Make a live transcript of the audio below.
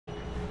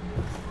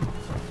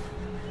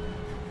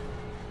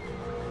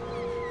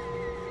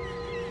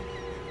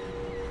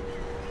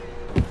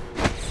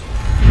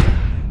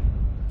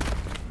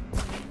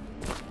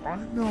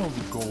No,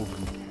 the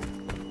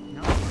golden.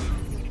 No.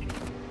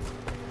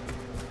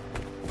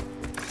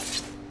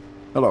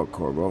 Hello,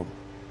 Corvo.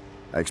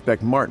 I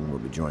expect Martin will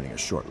be joining us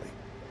shortly.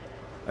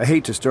 I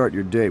hate to start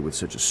your day with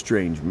such a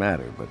strange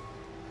matter, but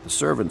the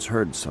servants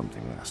heard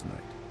something last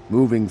night,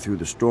 moving through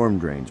the storm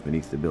drains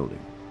beneath the building.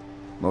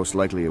 Most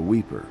likely a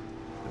weeper,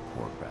 the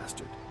poor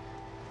bastard.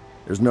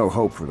 There's no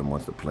hope for them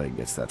once the plague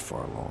gets that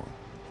far along.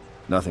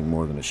 Nothing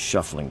more than a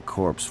shuffling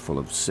corpse full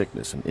of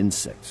sickness and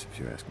insects, if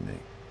you ask me.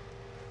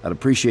 I'd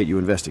appreciate you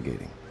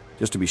investigating,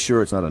 just to be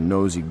sure it's not a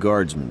nosy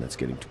guardsman that's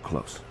getting too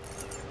close.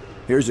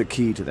 Here's a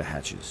key to the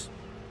hatches.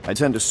 I'd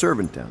send a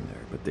servant down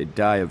there, but they'd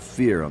die of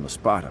fear on the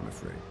spot, I'm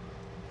afraid.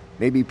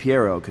 Maybe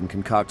Piero can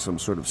concoct some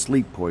sort of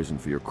sleep poison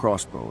for your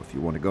crossbow if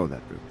you want to go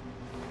that route.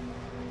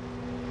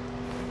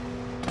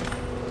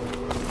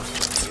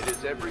 It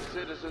is every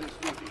citizen's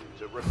duty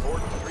to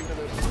report freedom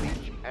of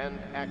speech and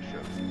action.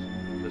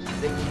 The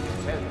state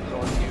depends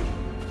on you.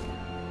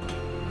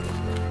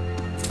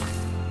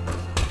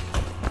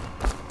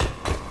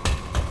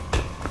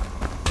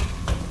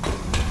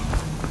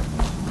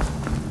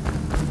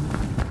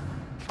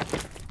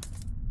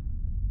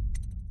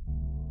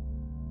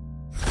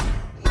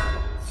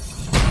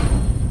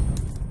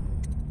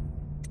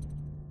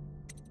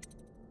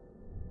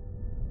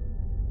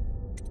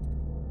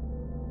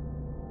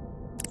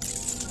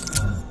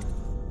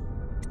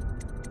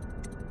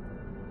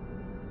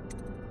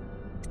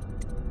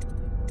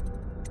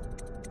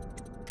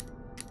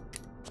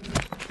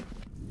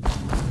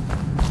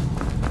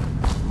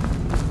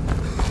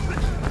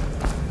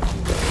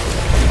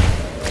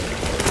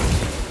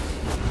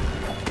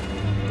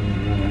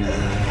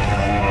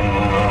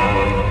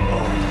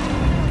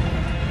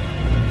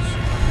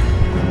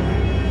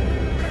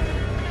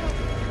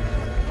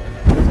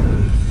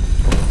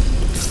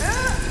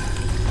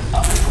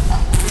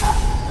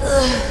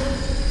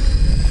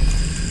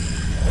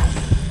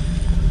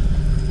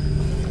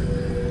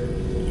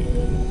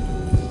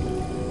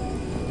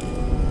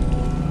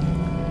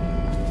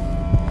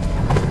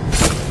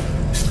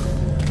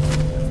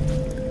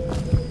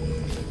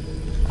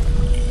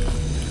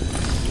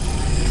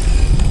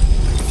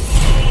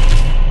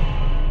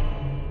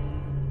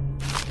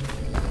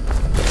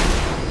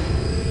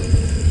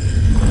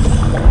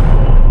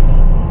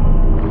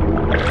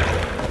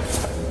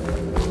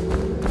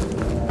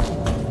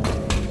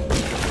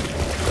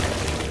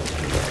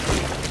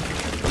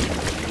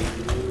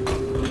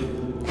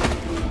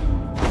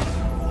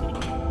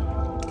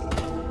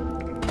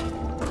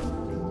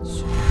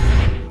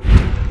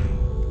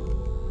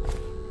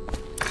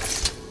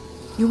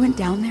 You went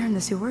down there in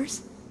the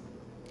sewers?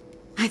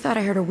 I thought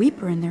I heard a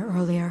weeper in there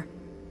earlier.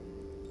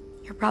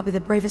 You're probably the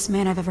bravest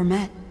man I've ever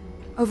met.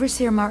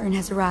 Overseer Martin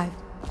has arrived.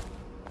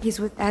 He's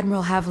with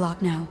Admiral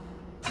Havelock now.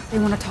 They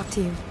want to talk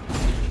to you.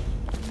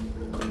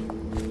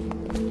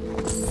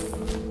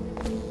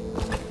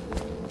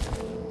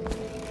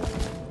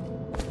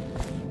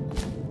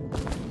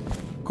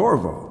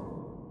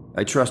 Corvo,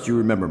 I trust you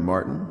remember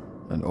Martin,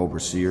 an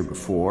overseer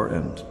before,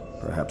 and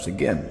perhaps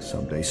again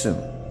someday soon.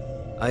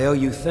 I owe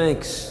you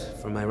thanks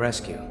for my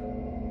rescue.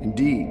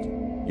 Indeed,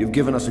 you've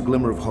given us a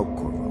glimmer of hope,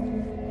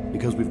 Corvo.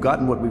 Because we've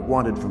gotten what we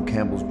wanted from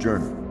Campbell's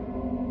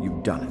journal.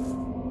 You've done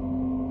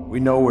it. We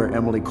know where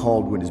Emily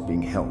Caldwin is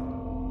being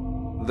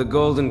held. The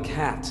Golden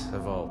Cat,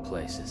 of all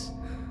places.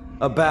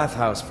 A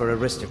bathhouse for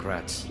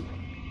aristocrats.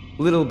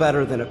 Little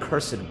better than a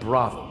cursed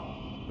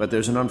brothel. But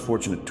there's an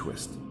unfortunate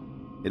twist.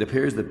 It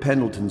appears that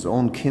Pendleton's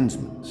own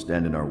kinsmen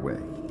stand in our way.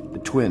 The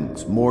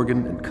twins,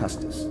 Morgan and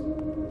Custis.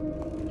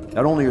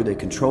 Not only are they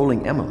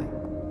controlling Emily,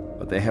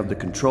 but they have the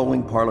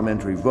controlling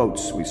parliamentary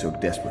votes we so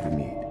desperately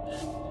need.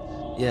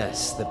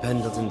 Yes, the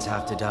Pendletons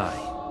have to die.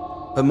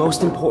 But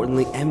most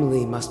importantly,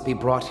 Emily must be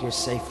brought here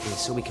safely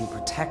so we can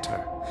protect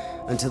her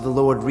until the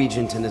Lord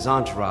Regent and his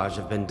entourage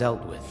have been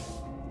dealt with.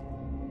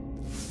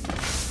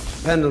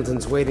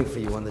 Pendleton's waiting for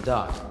you on the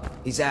dock.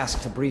 He's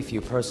asked to brief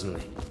you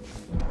personally.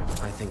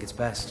 I think it's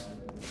best.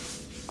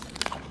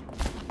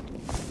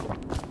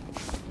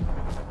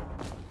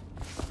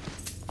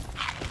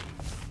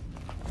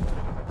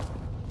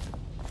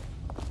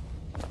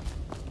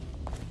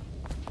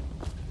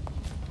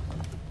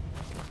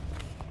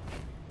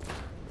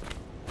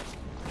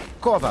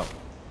 Corvo,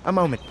 a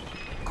moment.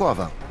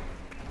 Corvo,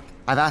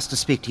 I've asked to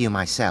speak to you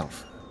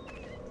myself.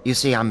 You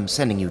see, I'm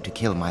sending you to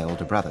kill my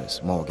older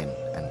brothers, Morgan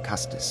and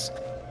Custis.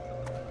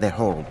 They're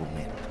horrible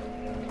men.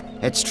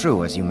 It's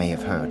true, as you may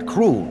have heard,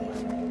 cruel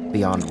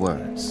beyond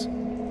words.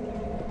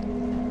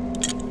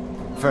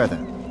 Further,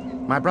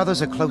 my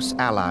brothers are close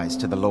allies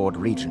to the Lord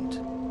Regent,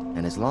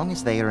 and as long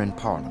as they are in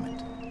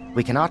Parliament,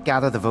 we cannot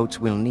gather the votes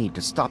we'll need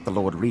to stop the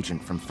Lord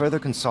Regent from further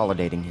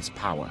consolidating his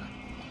power.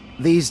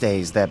 These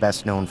days, they're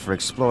best known for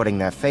exploiting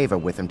their favor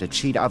with him to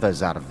cheat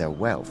others out of their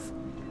wealth.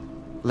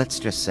 Let's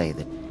just say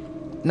that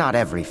not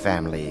every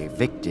family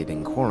evicted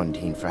and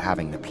quarantined for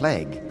having the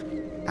plague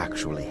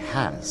actually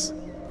has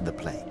the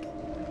plague.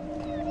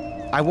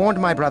 I warned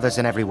my brothers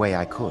in every way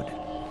I could.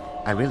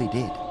 I really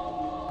did.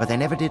 But they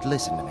never did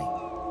listen to me.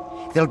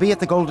 They'll be at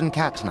the Golden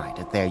Cat tonight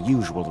at their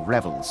usual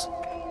revels.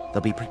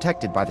 They'll be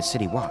protected by the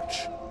City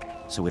Watch,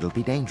 so it'll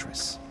be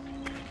dangerous.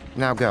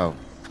 Now go.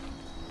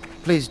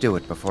 Please do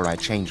it before I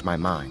change my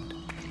mind.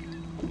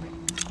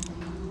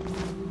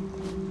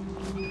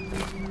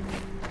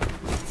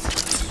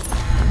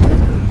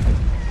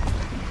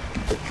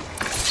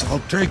 I'll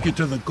take you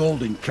to the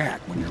Golden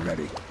Cat when you're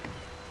ready.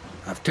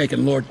 I've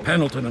taken Lord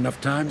Pendleton enough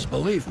times,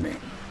 believe me.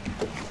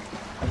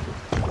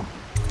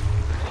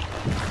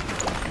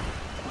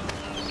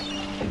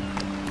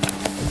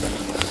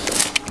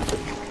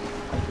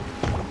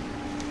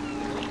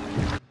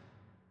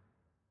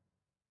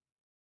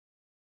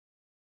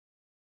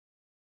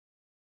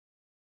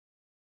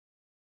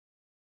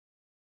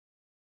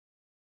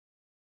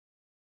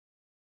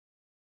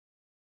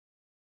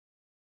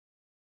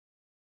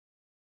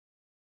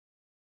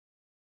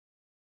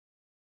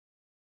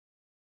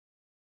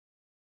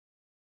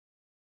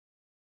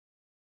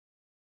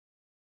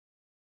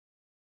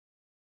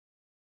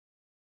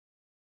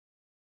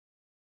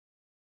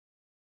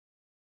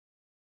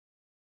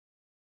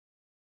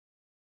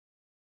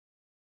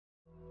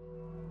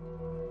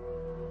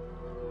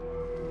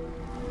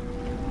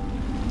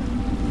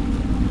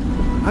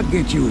 I'll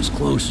get you as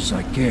close as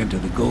I can to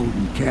the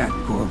Golden Cat,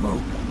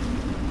 Corvo.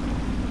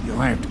 You'll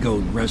have to go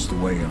the rest of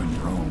the way on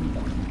your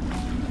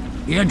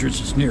own. The entrance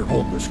is near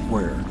Holger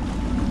Square.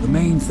 The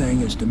main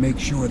thing is to make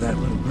sure that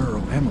little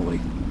girl,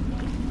 Emily,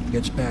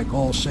 gets back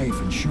all safe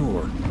and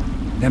sure.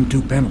 Them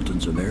two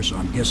Pendletons are there, so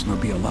I'm guessing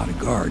there'll be a lot of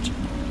guards.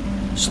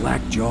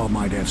 Slackjaw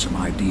might have some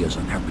ideas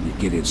on helping you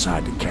get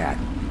inside the cat,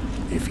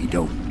 if he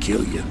don't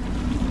kill you.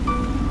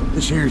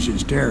 This here's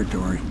his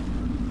territory.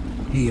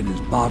 He and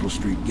his Bottle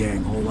Street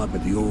gang hole up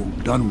at the old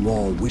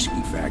Dunwall whiskey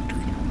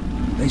factory.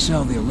 They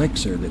sell the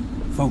elixir that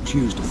folks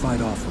use to fight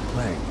off the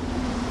plague.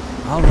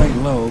 I'll lay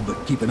low,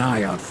 but keep an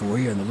eye out for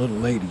you and the little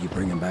lady you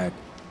bring him back.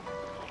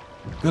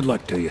 Good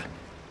luck to you.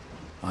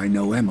 I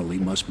know Emily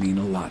must mean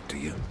a lot to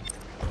you.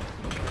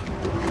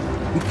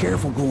 Be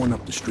careful going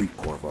up the street,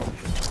 Corvo.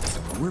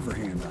 A river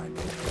hand I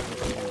know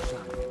was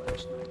alongside you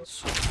last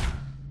night.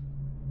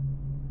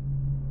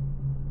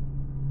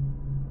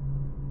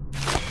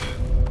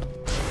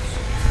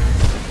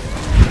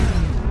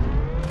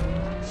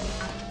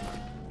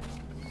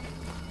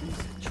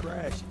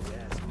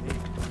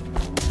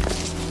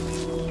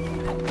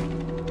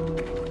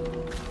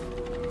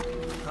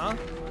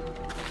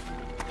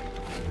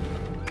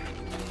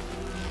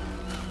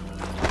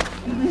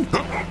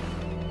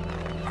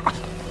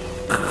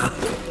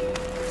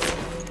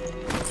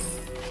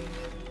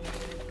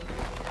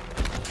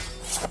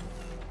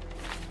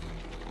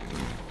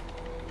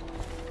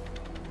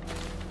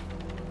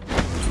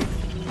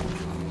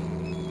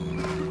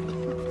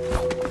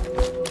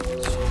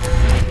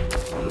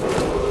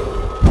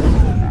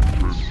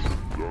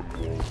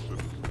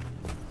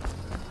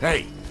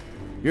 Hey,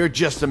 you're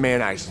just the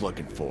man I was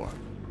looking for.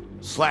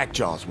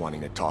 Slackjaw's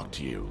wanting to talk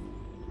to you.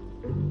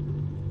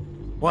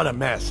 What a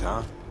mess,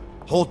 huh?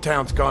 Whole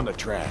town's gone to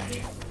trash.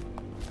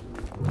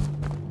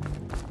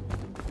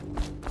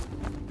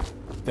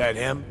 That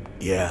him?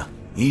 Yeah,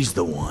 he's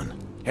the one.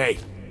 Hey,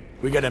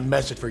 we got a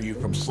message for you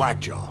from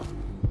Slackjaw.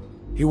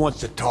 He wants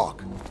to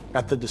talk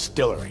at the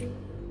distillery.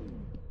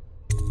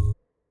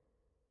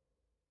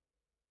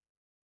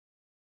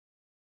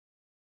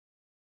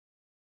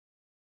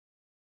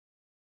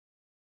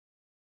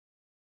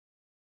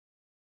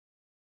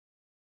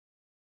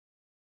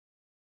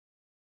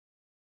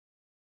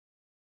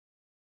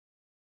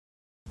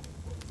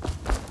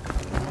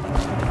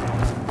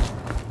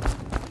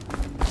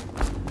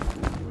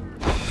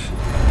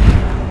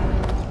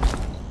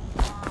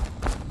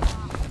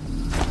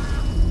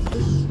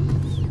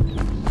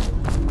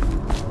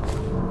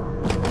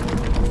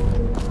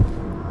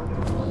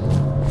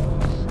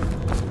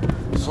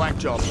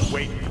 Slackjaw's been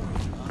waiting for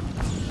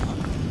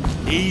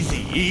you.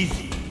 Easy,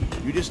 easy.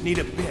 You just need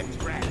a bit.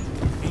 Rat.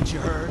 Ain't you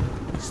heard?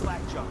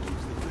 Slackjaw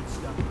keeps the good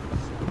stuff.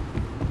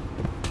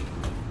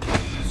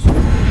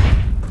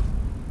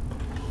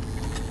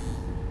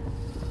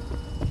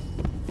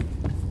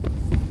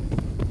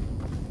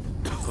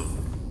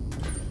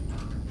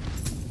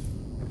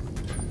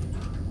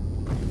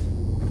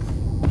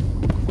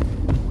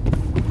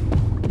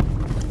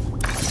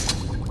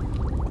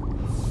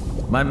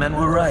 My men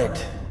were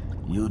right.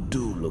 You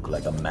do look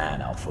like a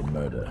man out for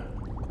murder.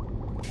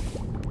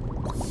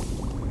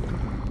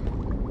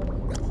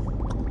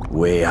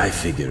 Way I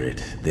figure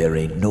it, there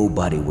ain't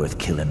nobody worth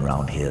killing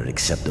around here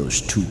except those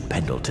two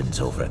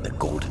Pendletons over at the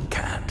Golden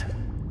Cat.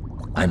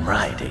 I'm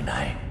right, ain't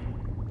I?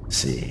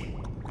 See,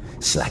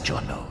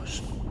 Slackjaw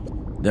knows.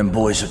 Them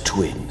boys are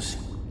twins.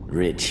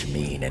 Rich,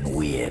 mean, and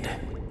weird.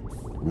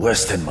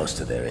 Worse than most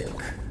of their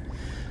ilk.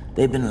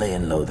 They've been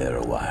laying low there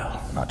a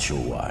while, not sure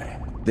why.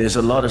 There's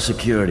a lot of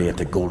security at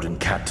the Golden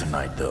Cat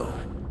tonight, though.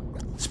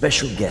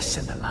 Special guests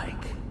and the like.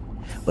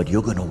 But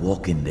you're gonna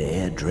walk in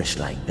there dressed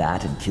like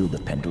that and kill the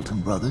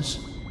Pendleton brothers?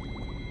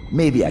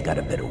 Maybe I got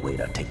a better way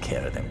to take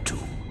care of them, too.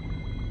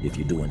 If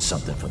you're doing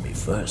something for me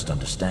first,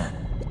 understand.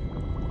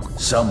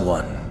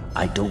 Someone,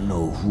 I don't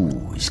know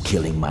who, is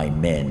killing my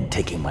men,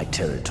 taking my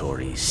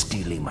territory,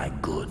 stealing my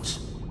goods.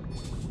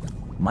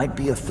 Might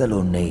be a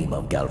fellow named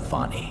of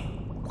Galvani.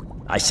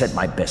 I sent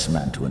my best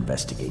man to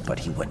investigate, but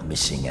he went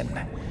missing and...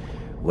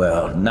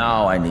 well,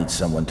 now I need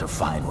someone to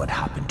find what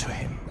happened to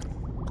him.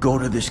 Go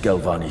to this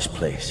Galvani's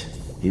place.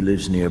 He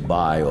lives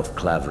nearby off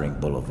Clavering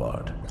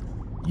Boulevard.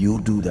 You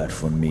do that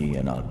for me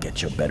and I'll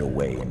get you a better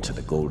way into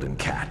the Golden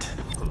Cat.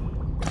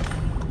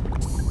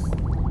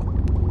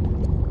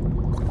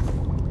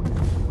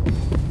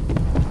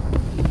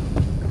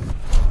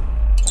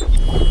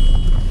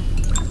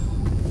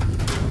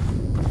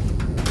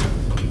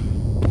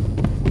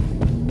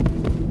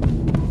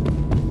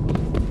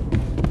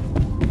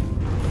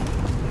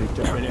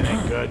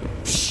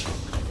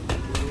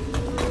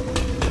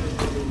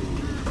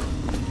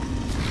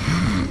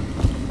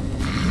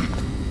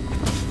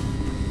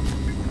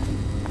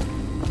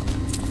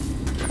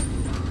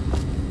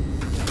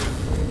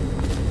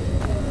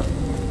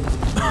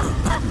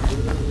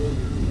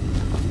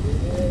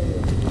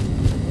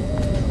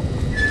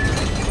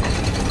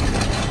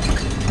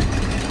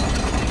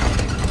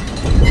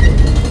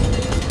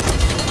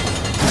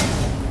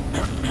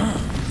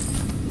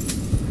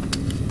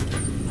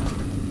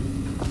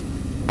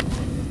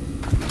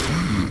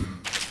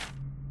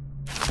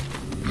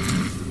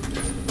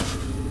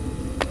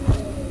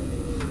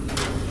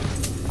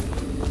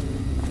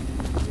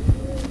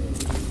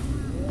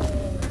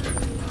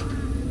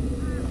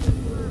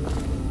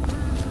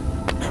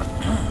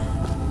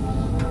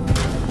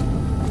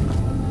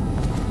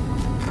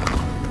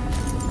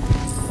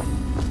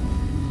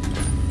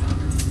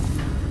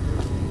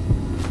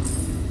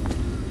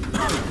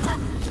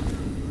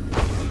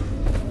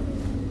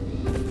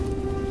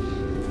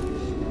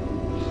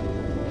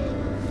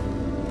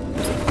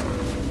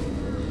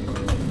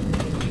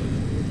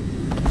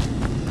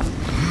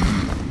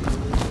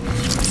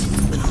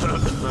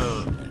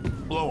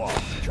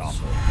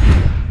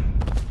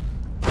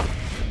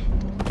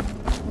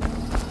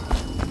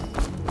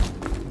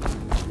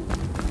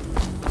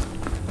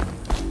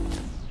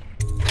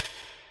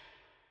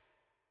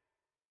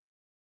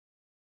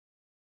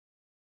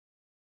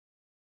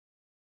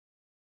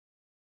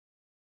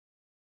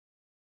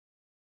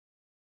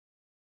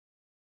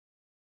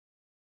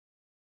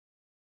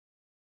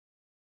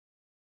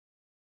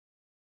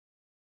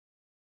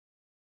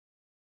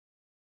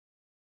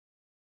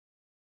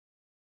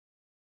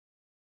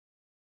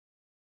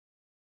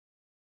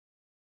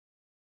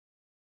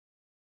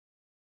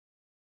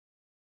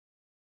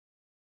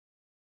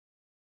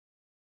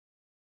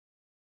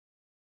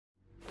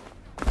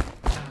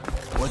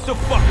 What the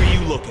fuck are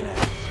you looking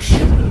at?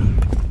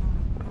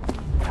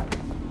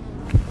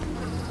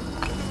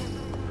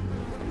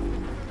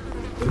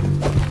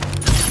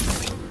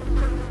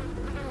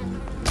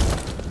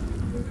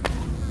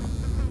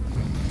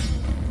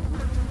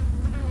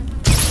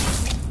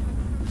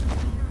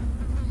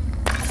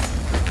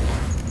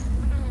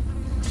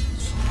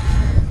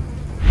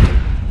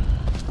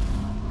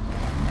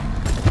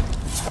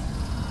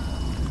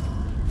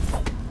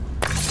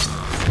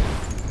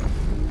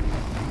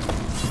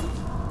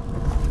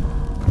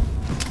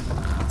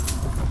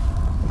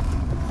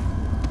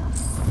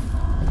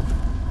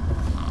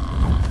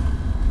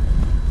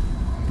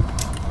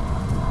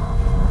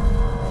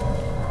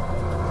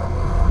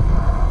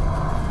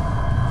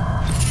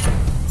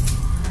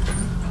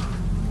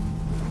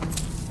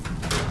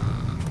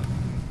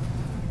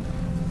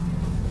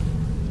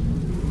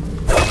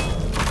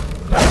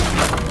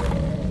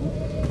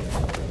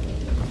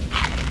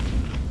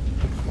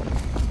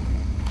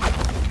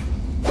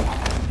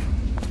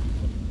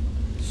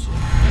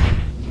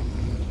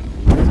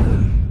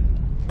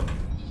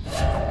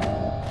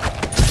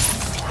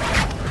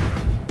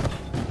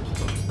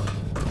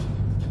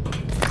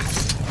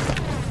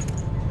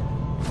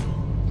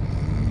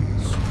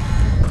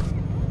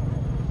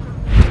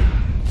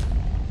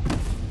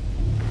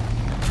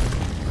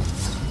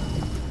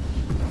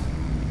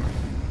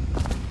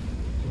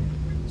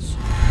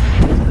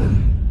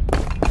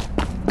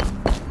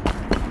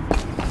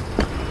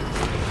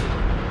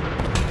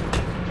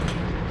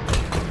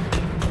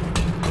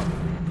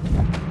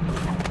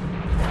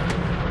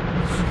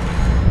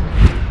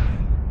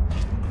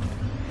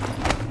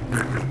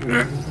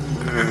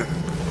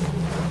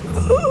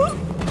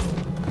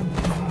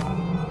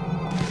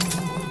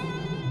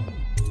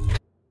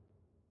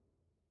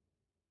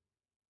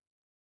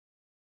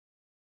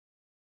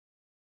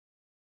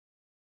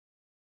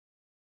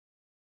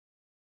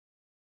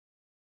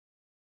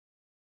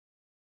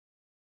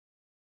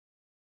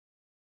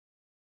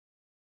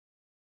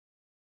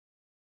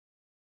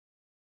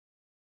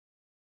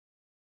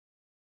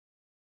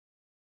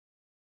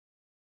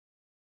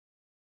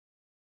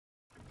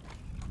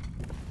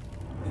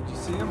 Did you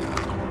see him?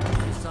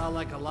 It saw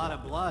like a lot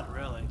of blood,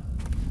 really.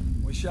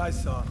 Wish I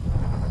saw.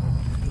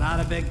 Not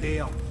a big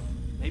deal.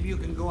 Maybe you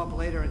can go up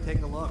later and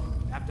take a look,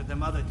 after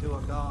them other two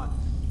are gone.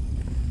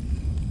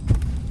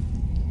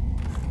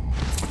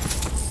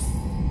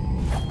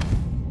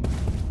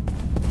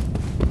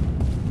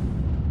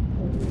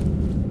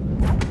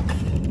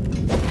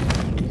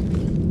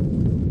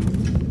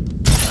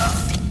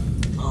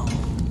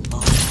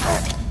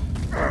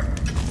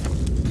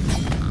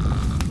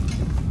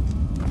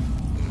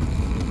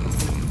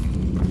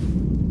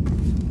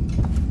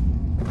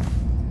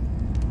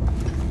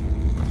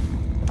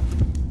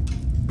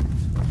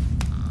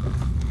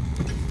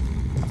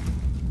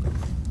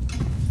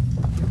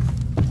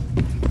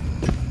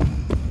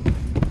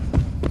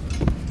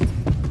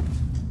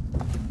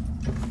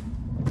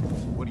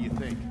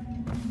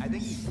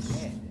 he's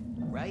dead,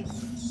 right?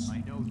 I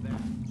know that. I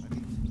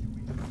mean,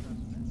 we got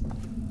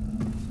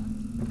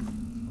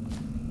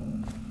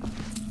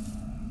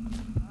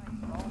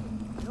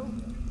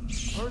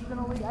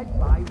Personally, I'd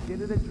buy you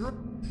did it a drink.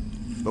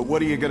 But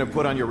what are you gonna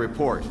put on your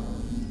report?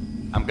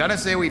 I'm gonna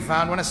say we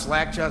found one of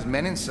Slackjaw's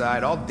men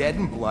inside, all dead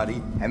and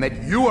bloody, and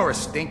that you are a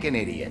stinking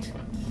idiot.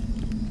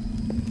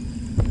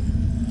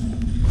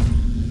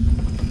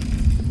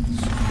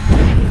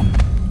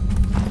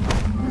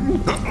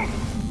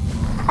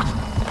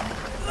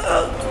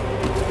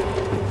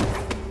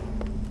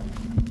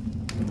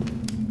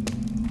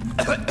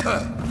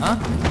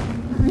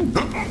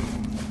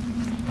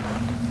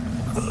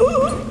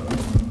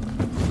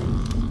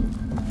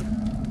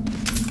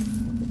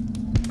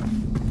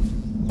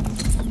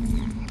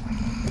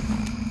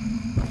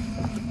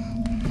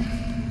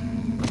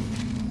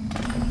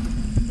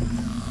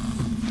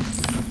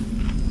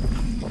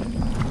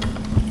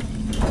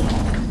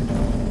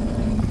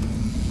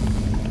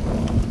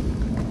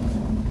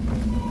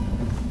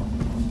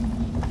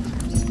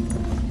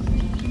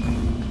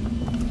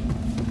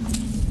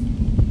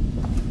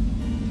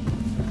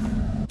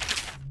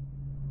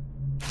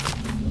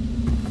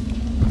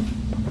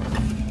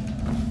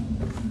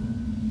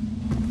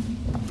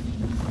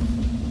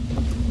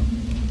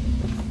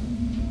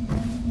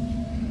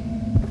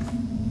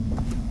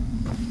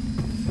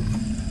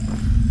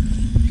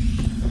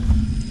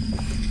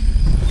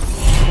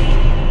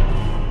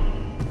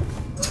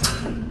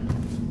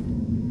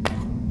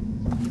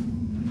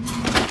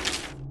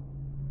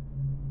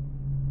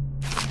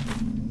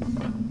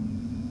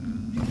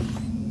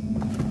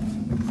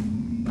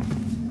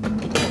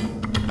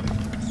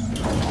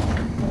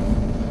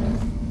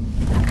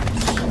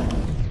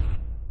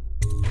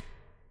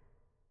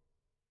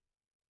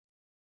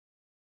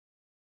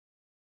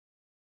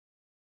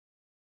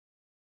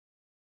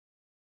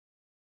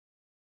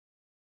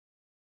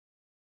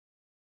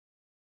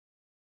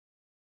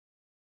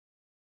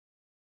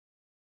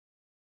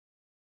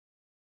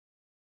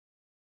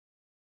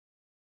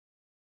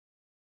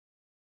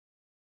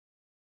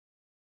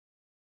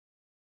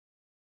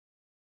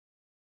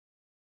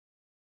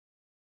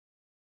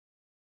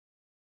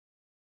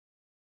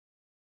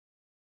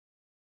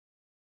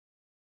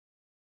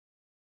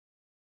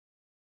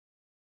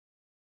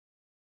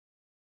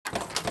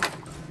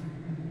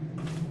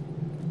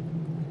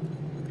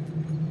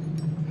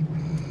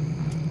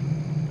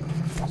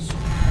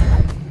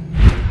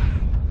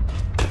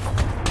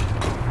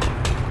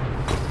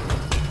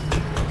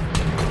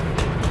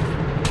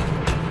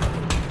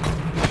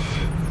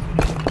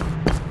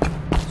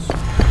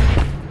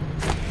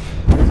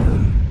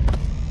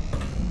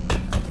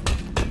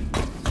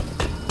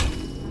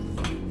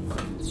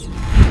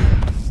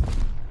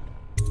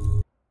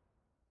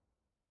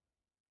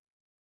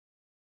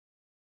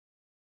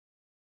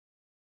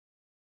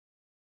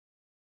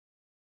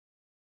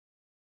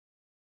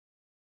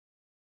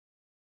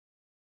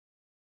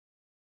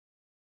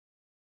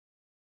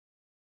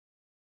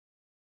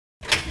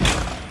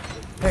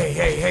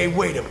 Hey,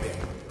 wait a minute.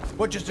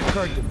 What just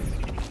occurred to me?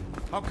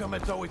 How come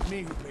it's always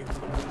me who pays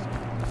for this?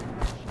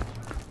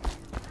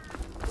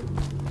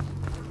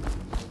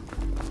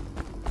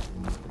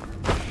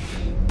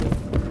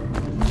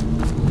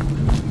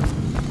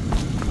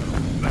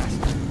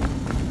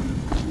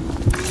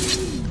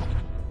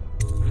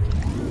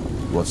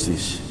 What's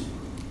this?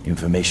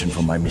 Information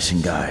from my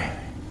missing guy.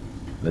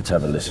 Let's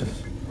have a listen.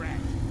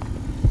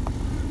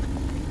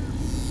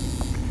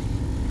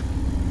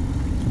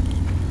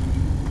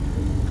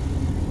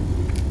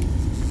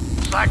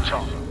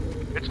 Slackjaw,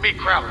 it's me,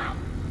 Crowley.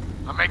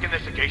 I'm making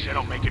this in case I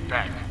don't make it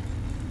back.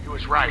 He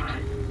was right.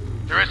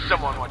 There is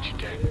someone wants you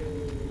dead.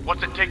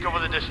 Wants to take over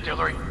the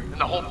distillery and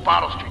the whole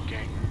Bottle Street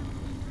gang.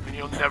 And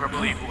you'll never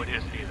believe who it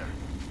is, neither.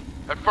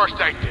 At first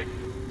I did.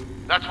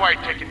 That's why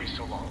it's taken me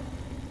so long.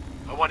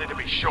 I wanted to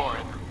be sure,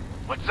 and...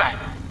 what's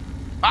that?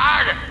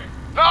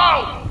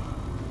 No!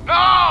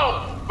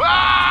 No!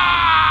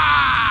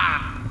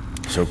 Ah!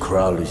 So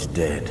Crowley's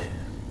dead.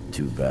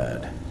 Too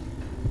bad.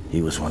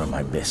 He was one of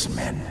my best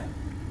men.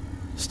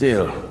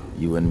 Still,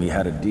 you and me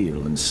had a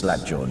deal, and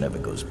Slackjaw never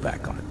goes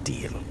back on a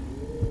deal.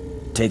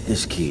 Take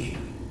this key.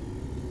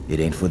 It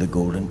ain't for the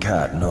Golden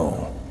Cat,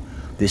 no.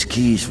 This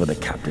key's for the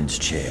captain's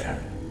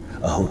chair.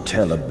 A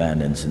hotel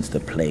abandoned since the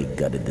plague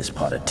gutted this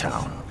part of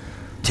town.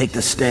 Take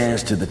the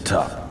stairs to the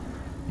top.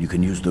 You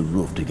can use the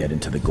roof to get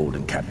into the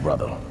Golden Cat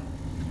brothel.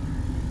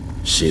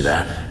 See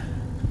that?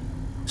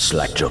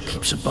 Slackjaw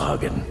keeps a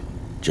bargain.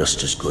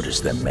 Just as good as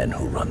the men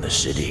who run the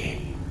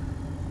city.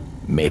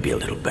 Maybe a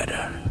little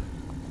better.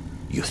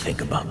 You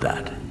think about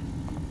that.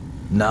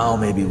 Now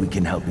maybe we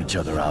can help each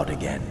other out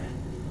again.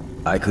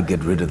 I could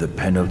get rid of the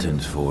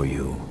Pendletons for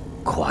you.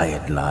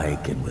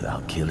 Quiet-like and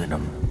without killing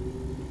them.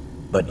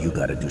 But you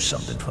gotta do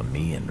something for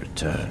me in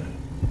return.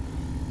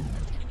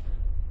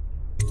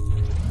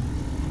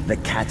 The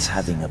Cat's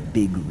having a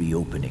big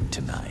reopening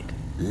tonight.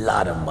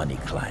 Lot of money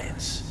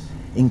clients.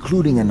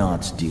 Including an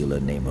arts dealer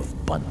named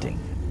of Bunting.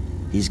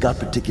 He's got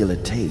particular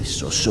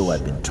tastes, or so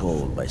I've been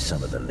told by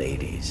some of the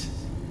ladies.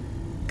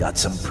 got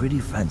some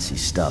pretty fancy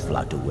stuff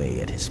locked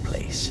away at his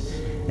place.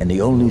 And the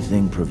only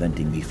thing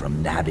preventing me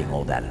from nabbing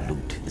all that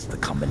loot is the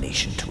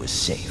combination to his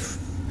safe.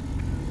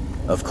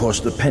 Of course,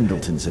 the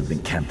Pendletons have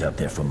been camped out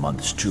there for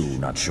months too,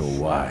 not sure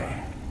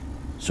why.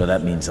 So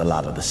that means a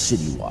lot of the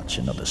City Watch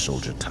and other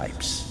soldier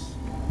types.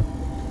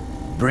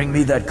 Bring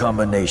me that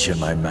combination,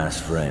 my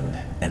masked friend,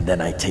 and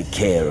then I take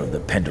care of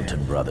the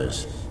Pendleton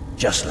brothers.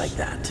 Just like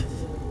that.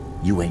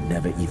 You ain't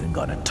never even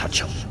gonna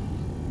touch them.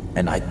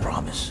 And I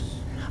promise,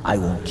 I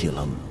won't kill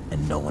them,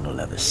 and no one will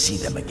ever see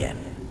them again.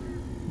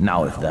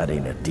 Now if that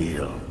ain't a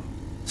deal,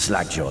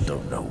 Slackjaw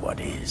don't know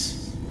what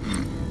is.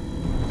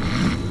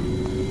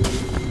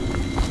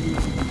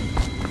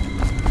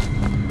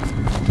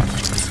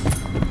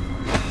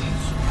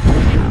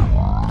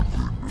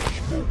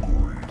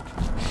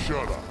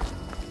 Shut up.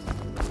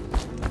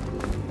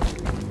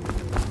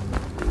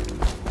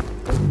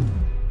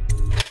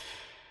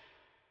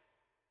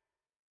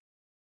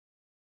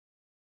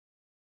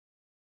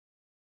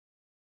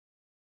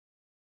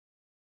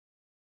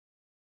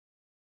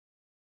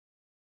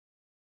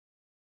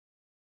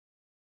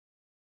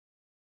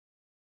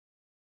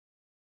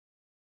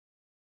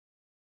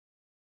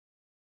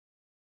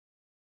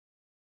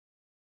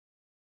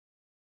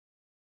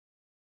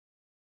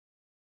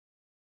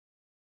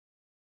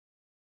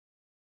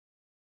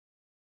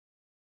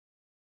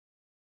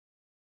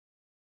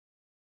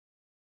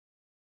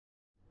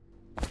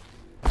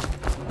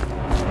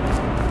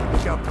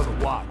 Look out for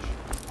the watch.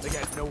 They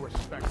got no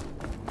respect.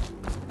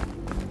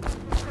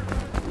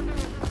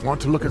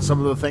 Want to look at some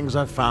of the things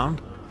I've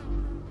found?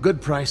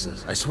 Good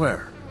prices, I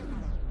swear.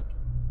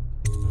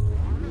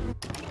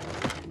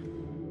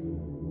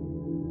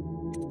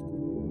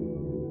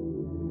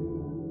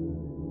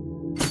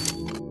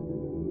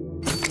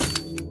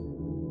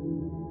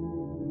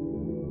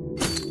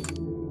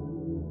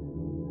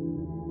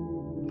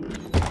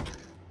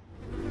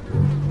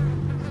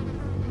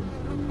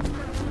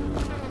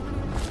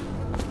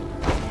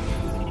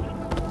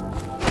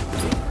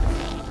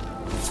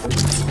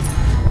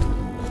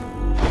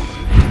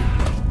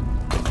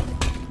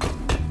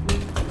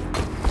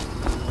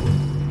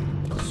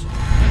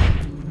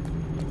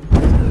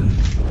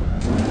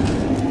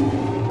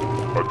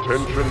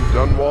 Attention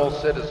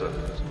Dunwall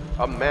citizens,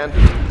 a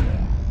mandatory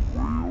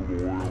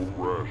real oil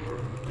ration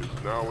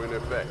is now in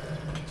effect.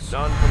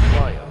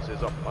 Non-compliance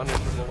is a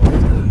punishable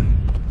offense.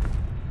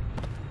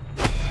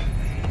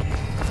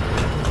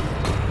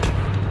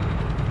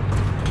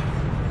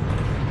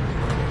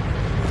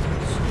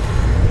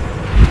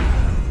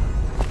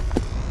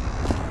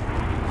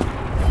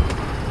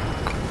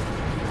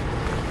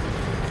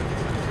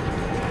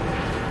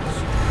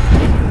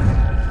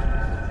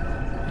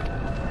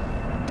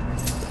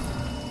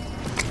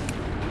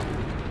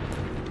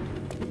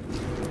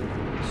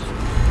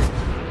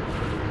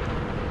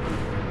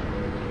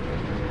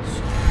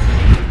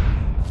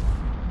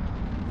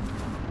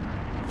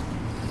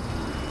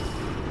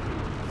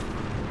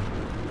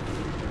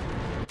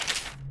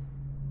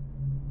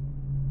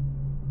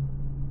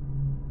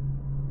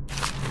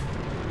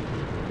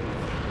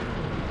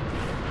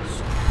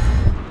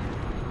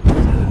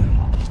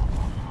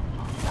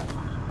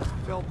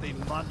 Filthy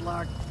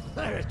mudlark.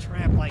 Let a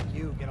tramp like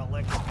you get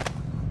elected.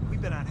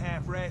 We've been on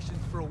half rations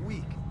for a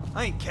week.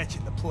 I ain't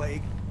catching the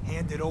plague.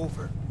 Hand it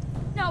over.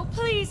 No,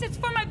 please, it's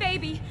for my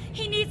baby.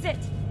 He needs it.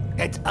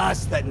 It's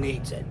us that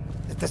needs it.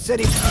 If the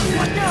city...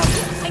 No,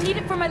 I need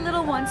it for my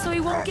little one so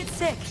he won't get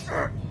sick.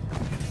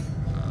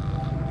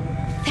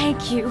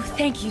 Thank you,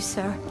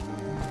 sir.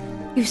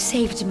 You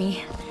saved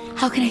me.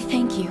 How can I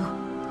thank you?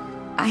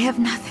 I have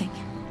nothing.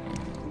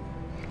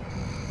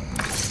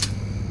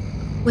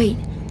 Wait,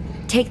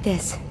 take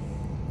this.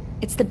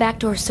 It's the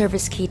backdoor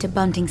service key to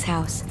Bunting's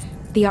house,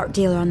 the art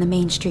dealer on the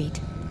main street.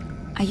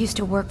 I used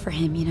to work for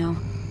him, you know,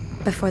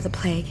 before the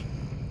plague.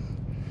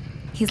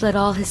 He's let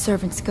all his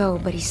servants go,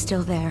 but he's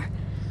still there,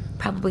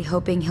 probably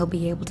hoping he'll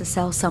be able to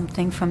sell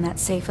something from that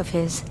safe of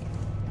his.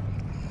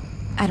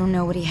 I don't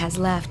know what he has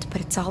left,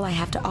 but it's all I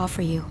have to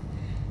offer you.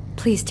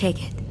 Please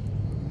take it.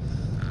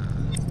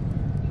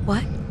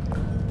 What?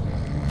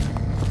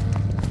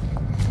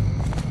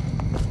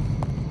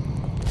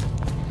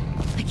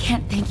 I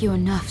can't thank you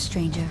enough,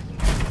 stranger.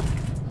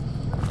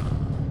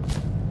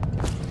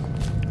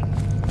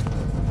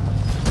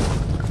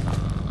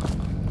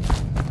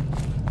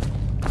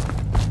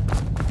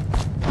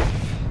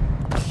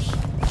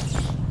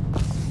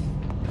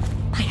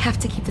 I have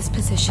to keep this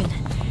position.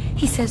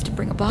 He says to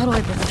bring a bottle,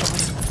 I bring a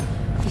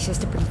bottle. He says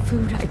to bring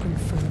food, I bring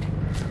food.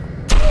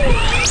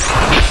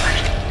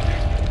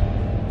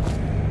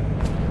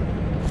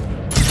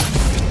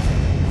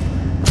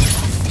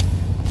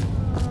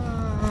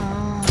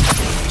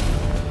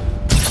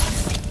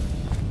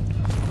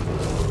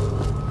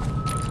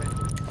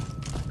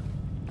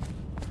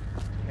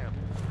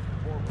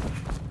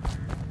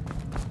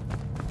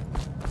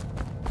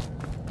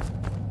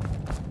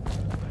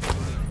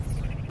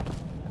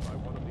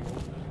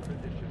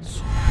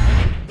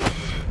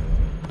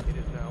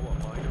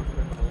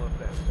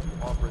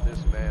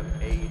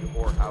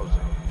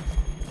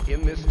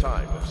 In this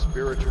time of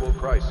spiritual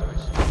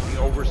crisis,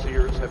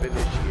 overseers have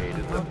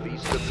initiated the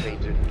Feast of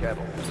Painted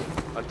Kettles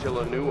until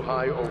a new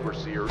High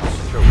Overseer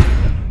is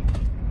chosen.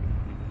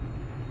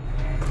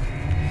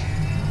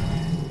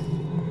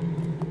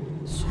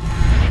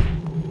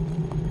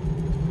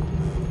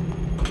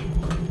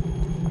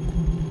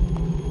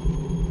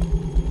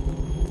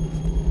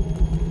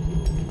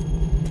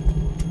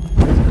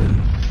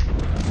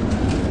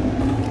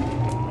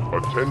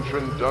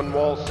 Attention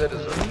Dunwall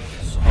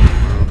citizens. A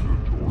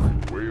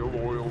mandatory whale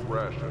oil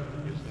ration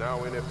is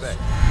now in effect.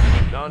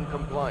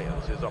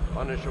 Non-compliance is a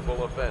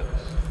punishable offense.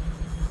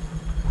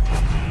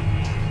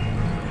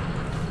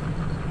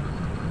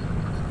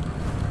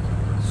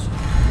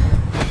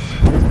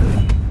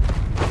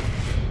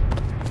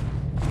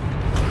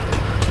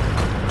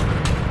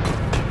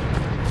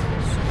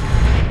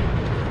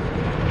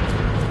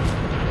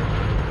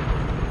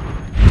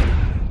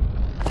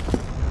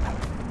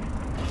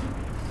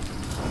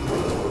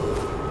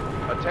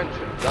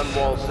 Attention,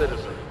 Dunwall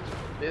citizens.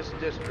 This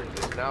district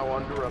is now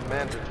under a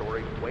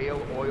mandatory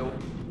whale oil...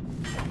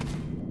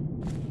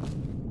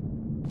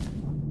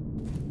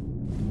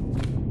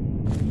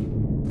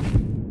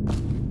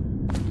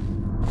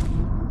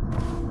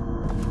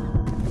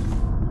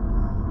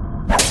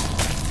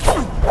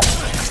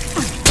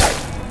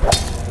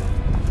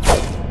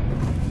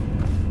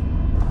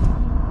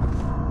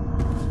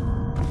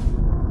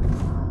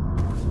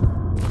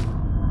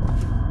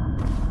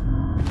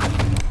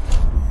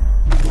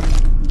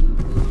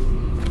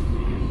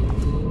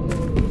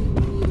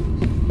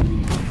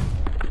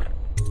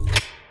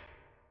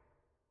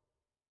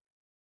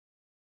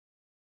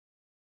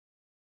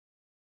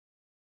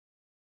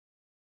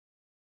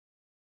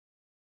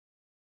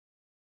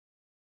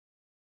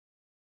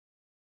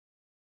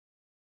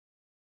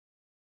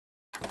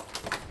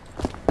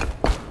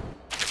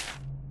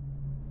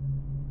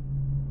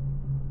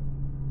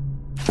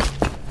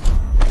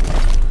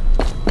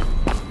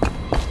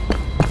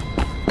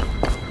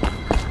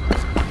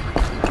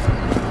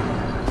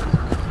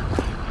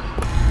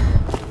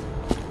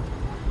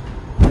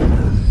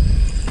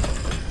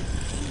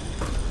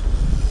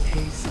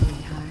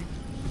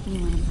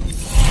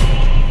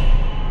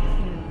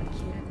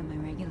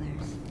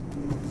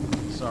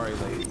 Sorry,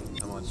 lady.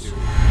 I'm on duty.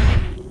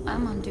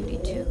 I'm on duty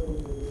too.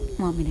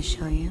 Want me to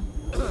show you?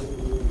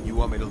 You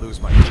want me to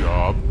lose my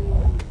job?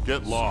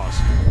 Get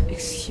lost.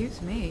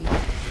 Excuse me.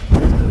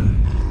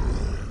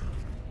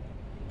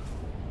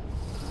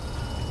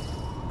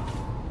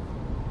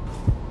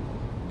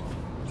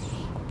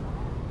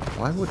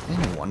 Why would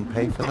anyone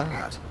pay for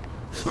that?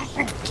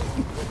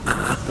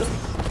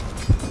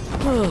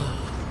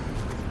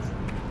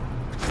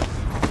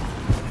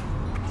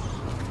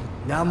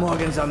 Now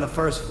Morgan's on the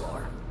first floor.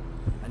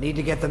 I need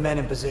to get the men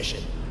in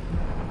position.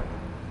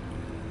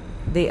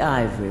 The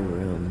Ivory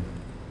Room.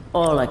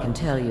 All I can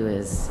tell you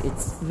is,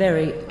 it's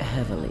very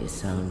heavily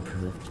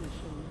soundproofed.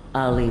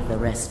 I'll leave the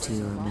rest to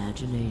your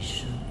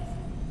imagination.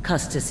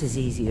 Custis is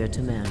easier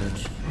to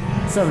manage.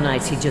 Some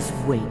nights he just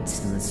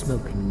waits in the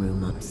smoking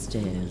room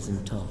upstairs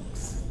and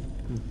talks.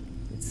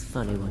 It's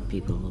funny what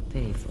people will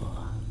pay for.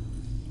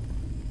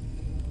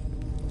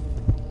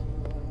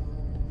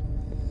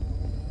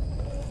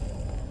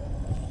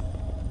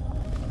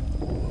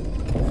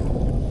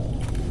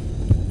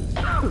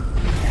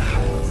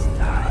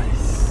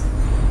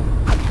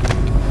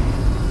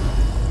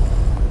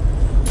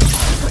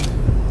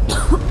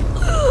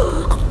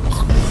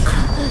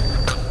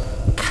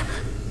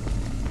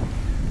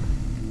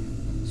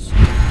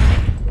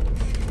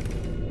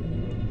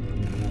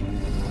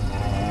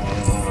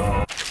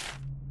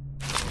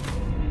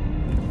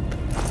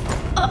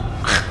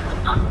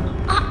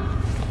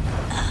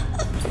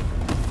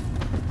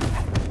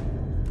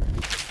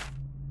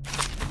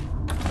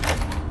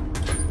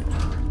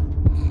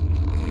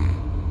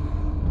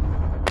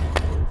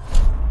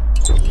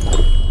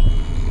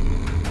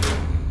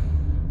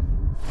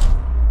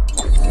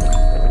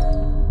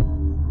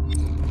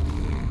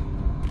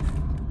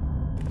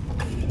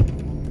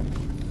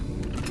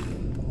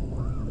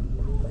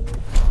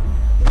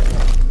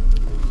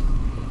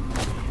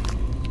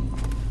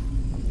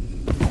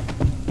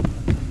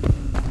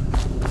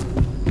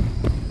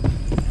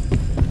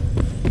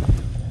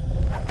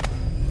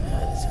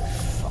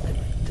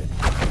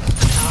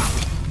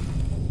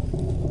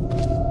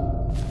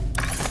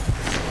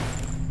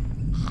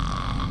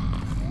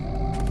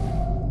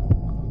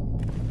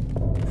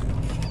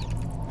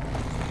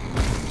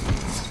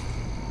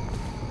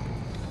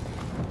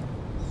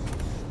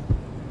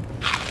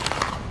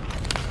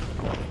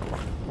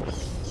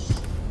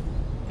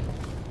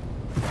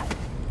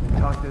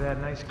 Talk to that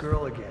nice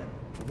girl again.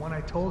 The one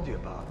I told you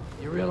about.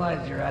 You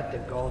realize you're at the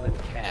Golden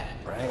Cat,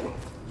 right?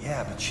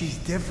 Yeah, but she's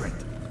different.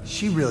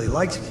 She really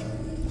likes me.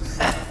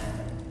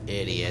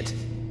 Idiot.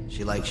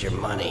 She likes your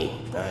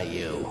money, not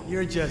you.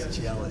 You're just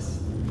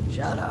jealous.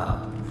 Shut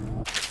up.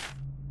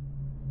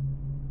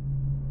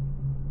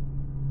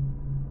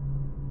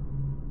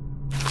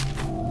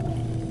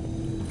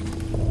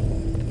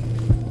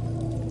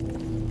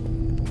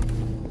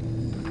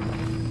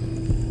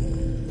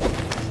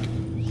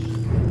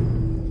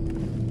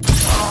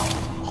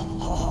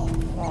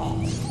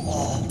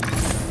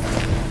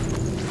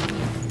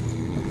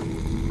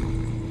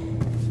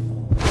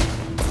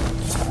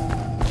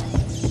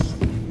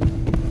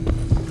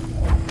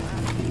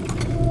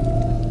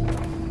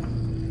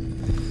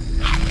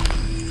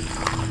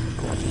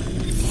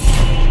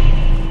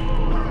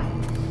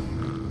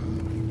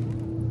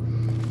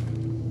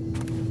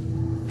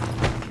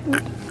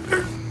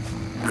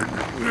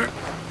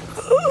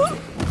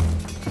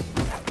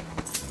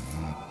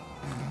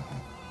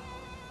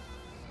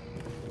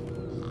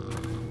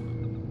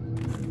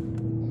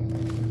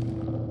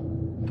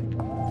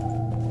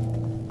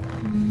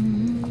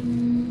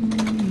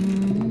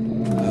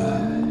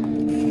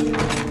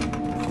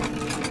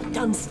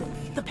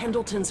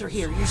 Pendletons are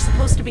here. You're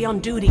supposed to be on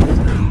duty.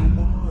 Come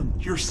on.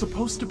 You're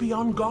supposed to be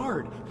on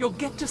guard. You'll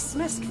get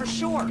dismissed for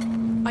sure.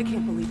 I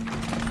can't believe it.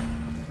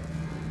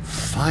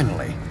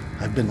 Finally.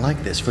 I've been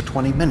like this for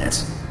 20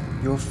 minutes.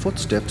 Your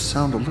footsteps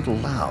sound a little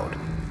loud.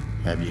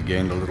 Have you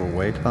gained a little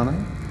weight,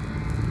 honey?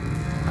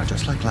 Now,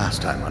 just like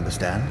last time,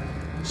 understand?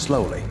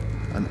 Slowly,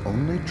 and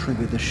only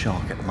trigger the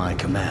shock at my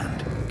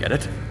command. Get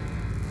it?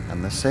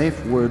 And the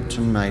safe word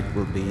tonight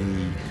will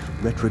be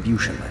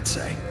retribution, let's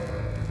say.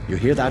 You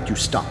hear that, you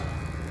stop.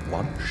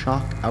 One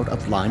shock out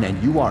of line,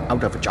 and you are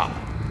out of a job.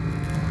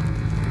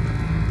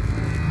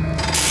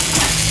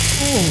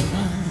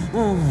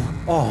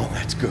 Oh,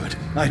 that's good.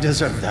 I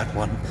deserve that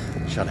one.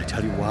 Shall I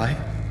tell you why?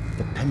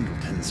 The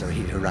Pendletons are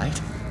here,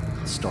 right?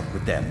 I'll start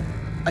with them.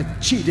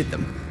 I've cheated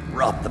them,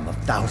 robbed them of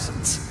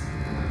thousands.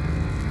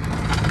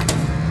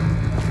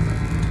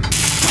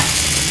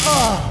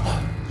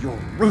 Oh, you're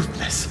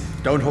ruthless.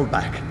 Don't hold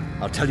back.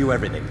 I'll tell you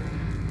everything.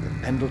 The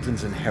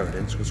Pendletons'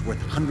 inheritance was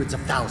worth hundreds of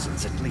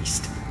thousands at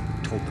least.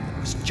 I told them it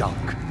was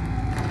junk.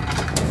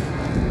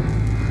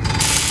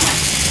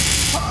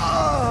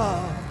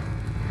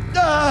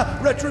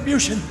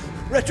 Retribution!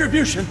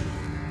 Retribution!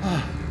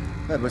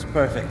 That was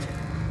perfect.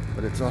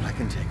 But it's all I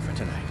can take for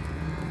tonight.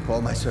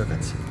 Call my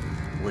servants.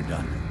 We're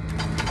done.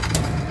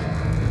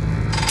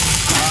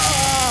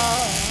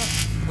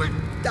 We're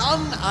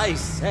done, I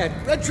said.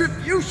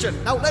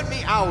 Retribution! Now let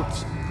me out!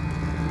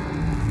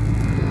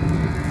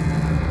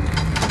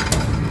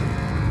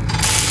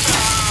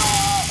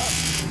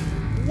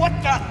 What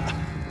the?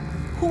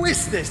 Who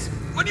is this?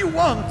 What do you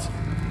want?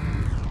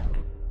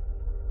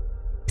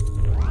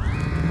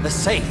 The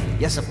safe,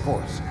 yes, of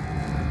course.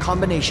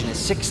 Combination is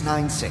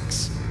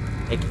 696.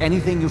 Take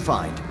anything you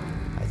find.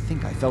 I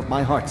think I felt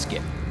my heart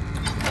skip.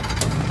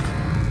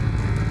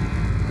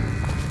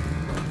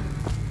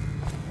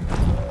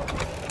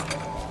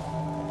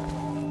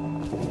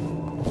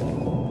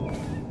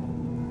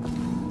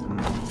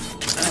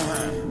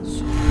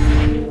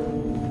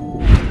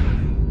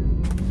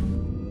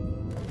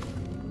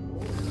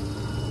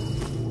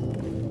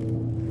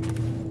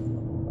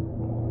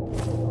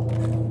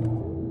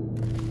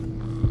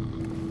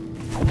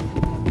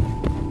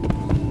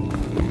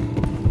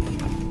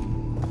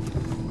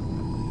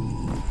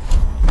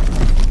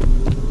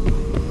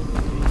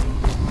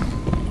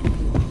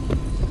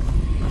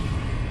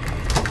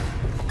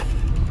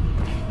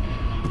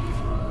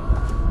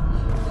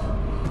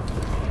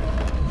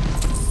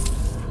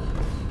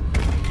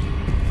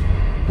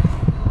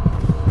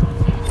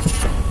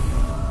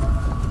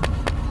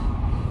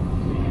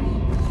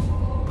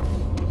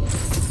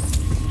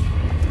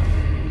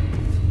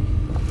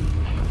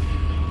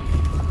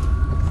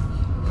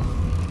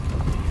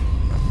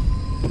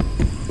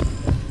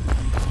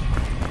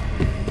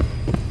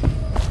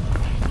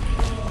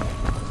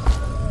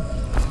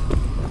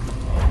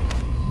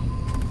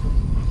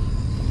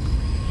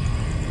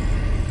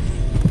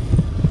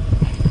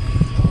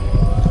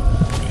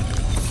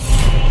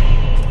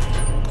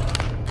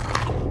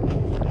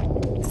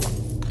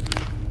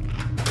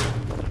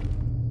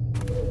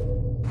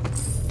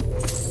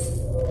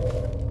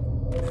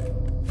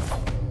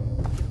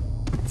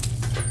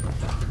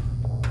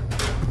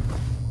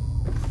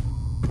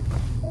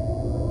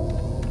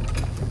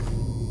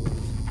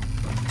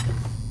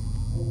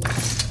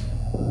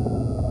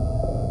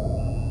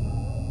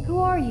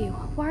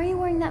 Why are you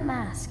wearing that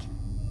mask?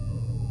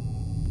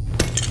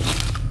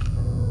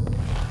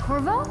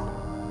 Corvo?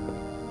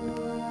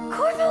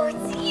 Corvo,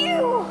 it's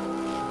you!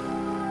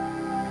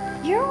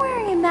 You're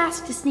wearing a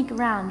mask to sneak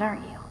around,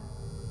 aren't you?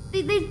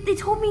 They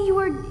told me you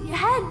were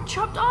head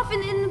chopped off in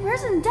the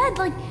prison, dead,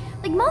 like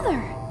Mother.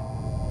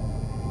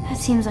 That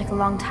seems like a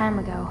long time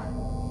ago.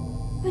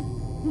 But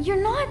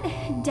you're not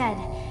dead.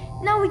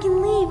 Now we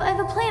can leave. I have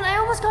a plan. I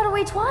almost got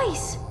away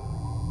twice.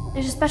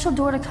 There's a special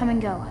door to come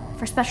and go,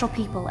 for special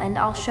people, and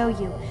I'll show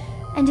you.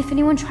 And if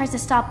anyone tries to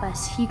stop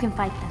us, you can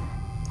fight them.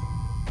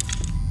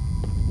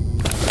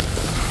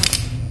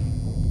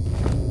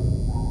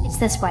 It's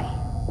this way.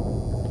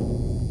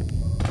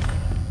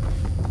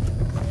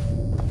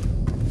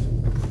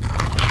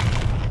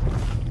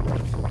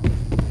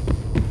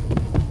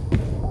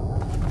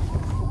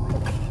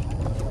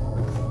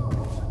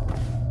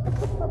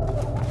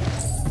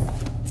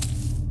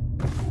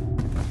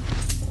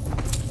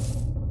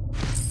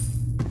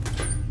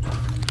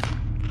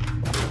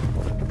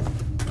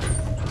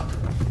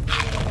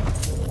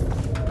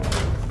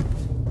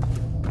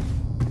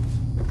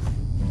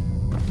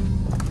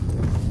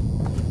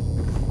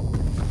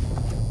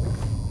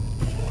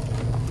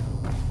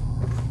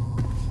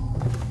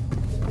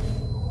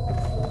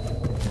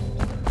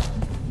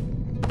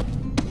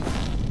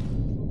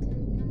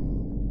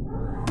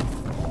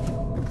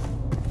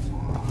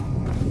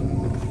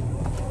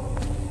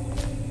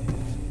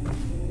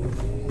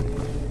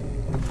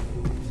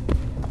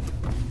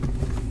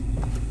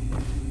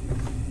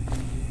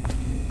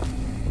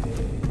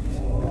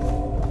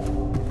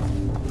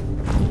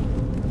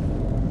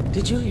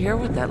 Did you hear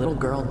what that little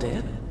girl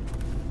did?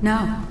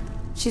 No.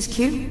 She's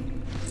cute.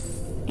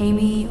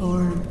 Amy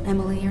or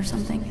Emily or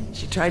something.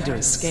 She tried to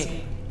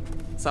escape.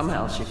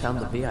 Somehow she found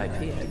the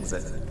VIP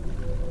exit.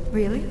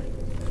 Really?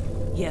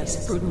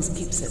 Yes, Prudence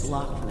keeps it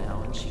locked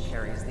now, and she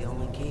carries the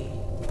only key.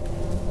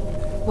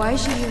 Why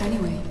is she here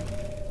anyway?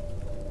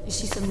 Is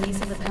she some niece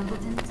of the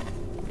Pendletons?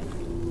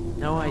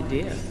 No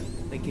idea.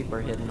 They keep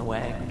her hidden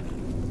away.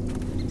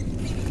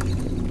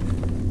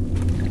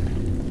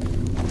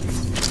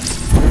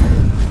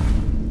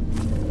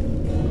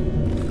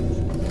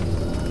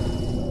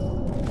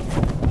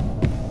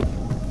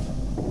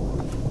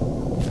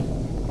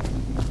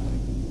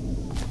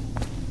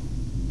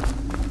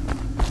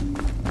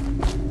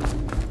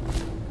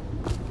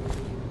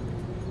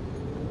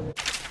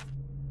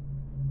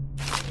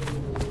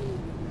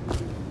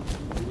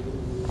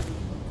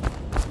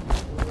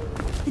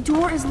 The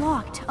door is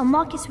locked.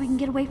 Unlock it so we can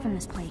get away from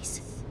this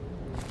place.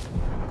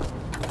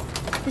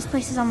 This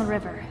place is on the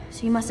river,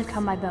 so you must have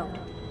come by boat.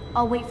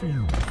 I'll wait for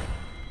you.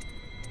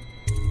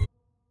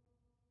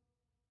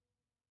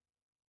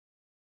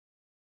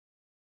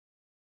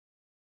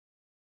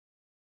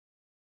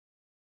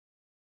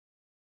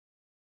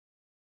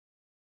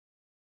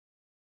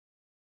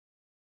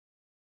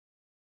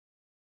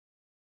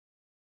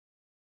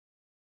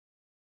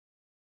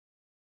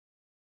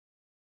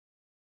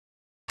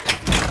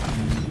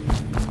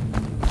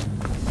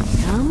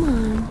 Come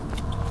on.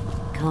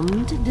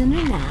 Come to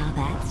dinner now,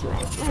 that's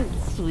right.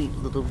 Sweet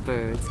little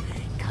birds.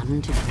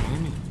 Come to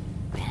Granny.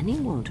 Granny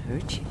won't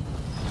hurt you.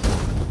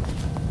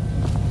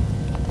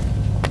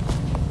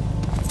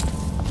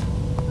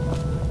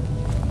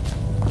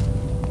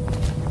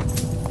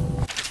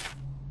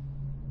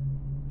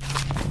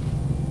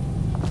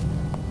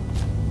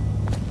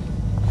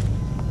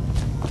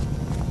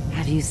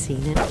 Have you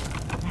seen it?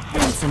 The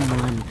handsome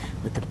one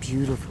with the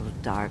beautiful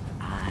dark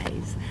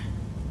eyes.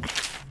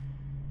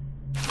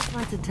 I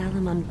want to tell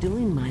him I'm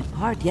doing my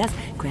part. Yes,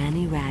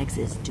 Granny Rags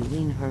is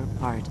doing her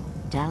part.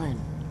 Tell him,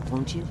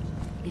 won't you?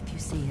 If you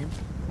see him.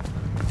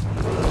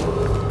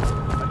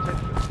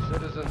 Attention,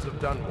 citizens of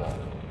Dunwall.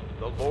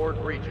 The Lord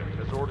Regent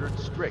has ordered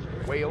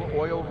strict whale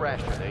oil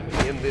rationing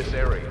in this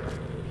area.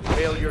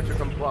 Failure to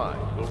comply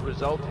will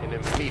result in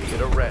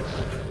immediate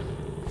arrest.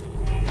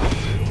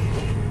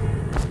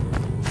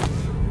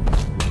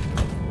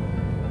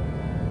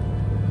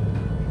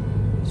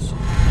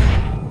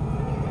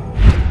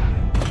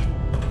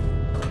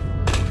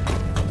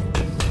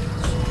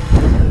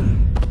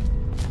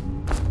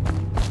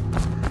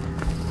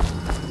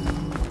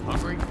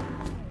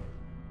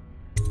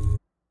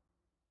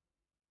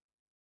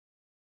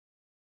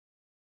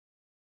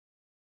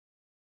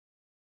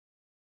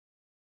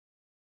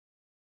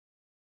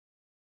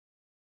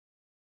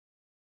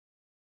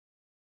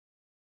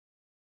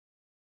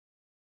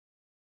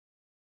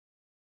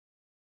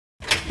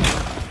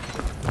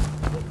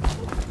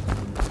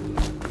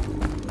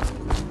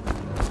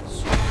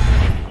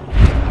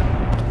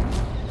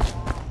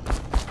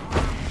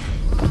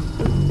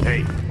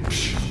 Hey.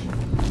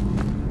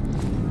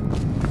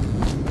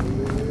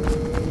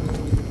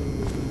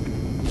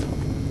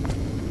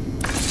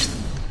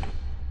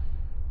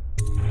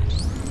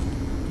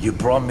 You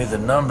brought me the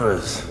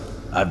numbers.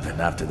 I've been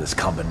after this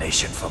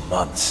combination for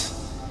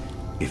months.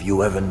 If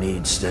you ever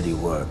need steady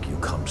work, you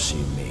come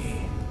see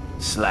me.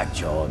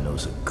 Slackjaw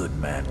knows a good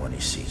man when he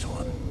sees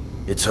one.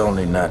 It's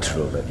only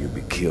natural that you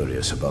be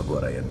curious about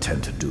what I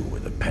intend to do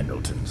with the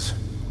Pendletons.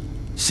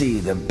 See,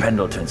 them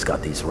Pendletons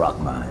got these rock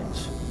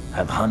mines.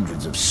 Have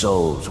hundreds of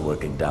souls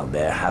working down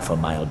there 1/2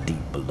 mile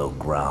deep below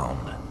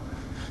ground.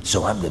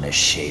 So I'm gonna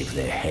shave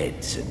their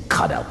heads and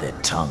cut out their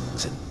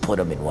tongues and put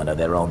them in one of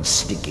their own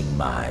stinking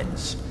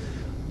mines.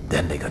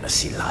 Then they're gonna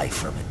see life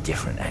from a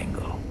different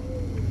angle.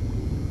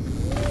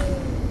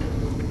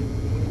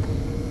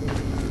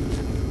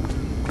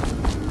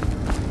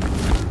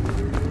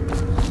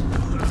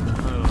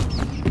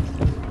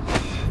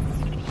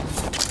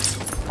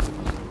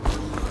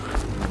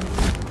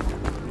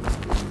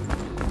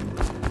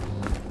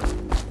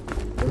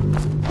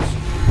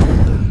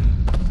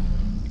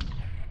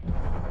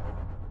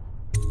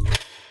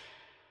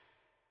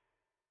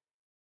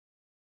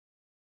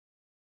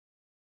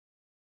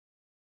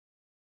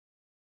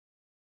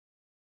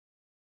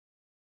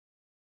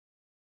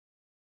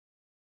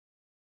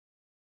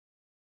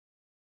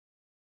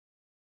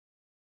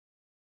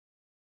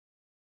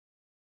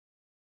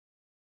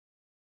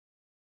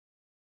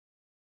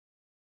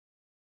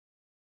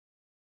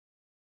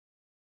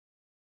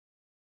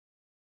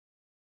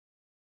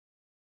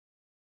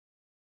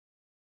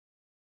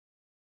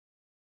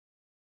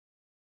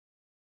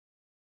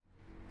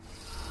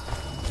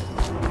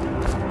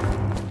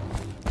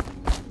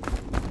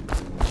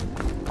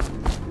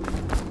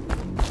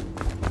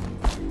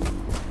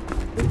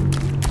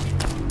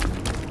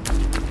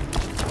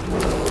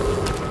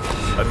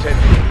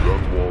 Attention,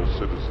 Dunwall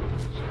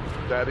citizens.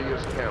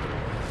 Thaddeus Campbell,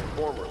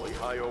 formerly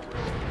High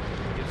Overseer,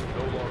 is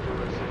no longer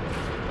a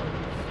citizen.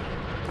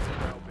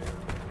 Now bear-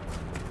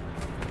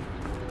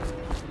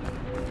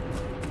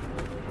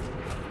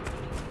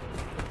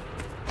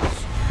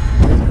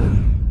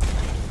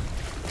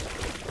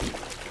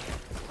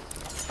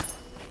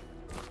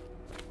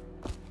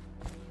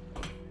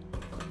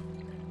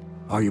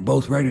 Are you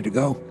both ready to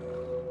go?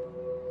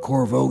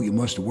 Corvo, you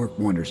must have worked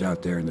wonders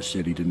out there in the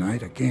city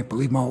tonight. I can't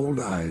believe my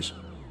old eyes.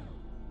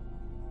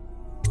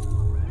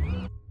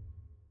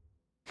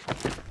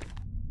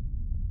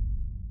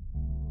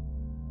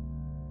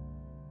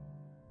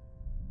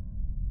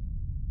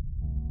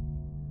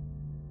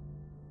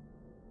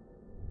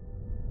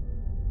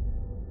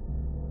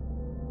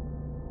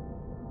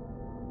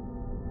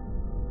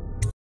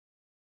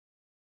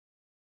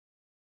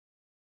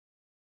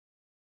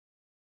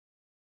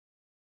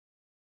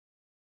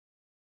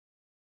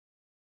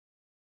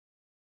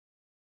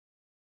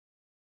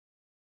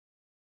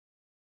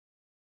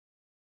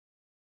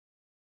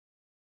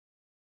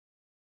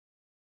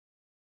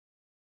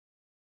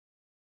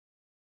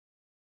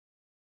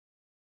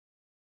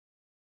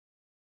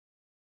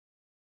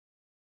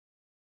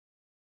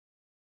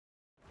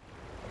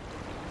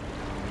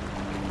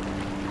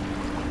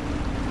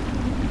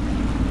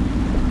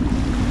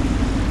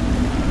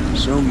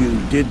 So you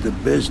did the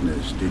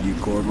business, did you,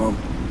 Corvo?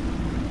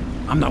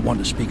 I'm not one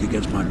to speak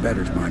against my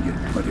betters, mind you,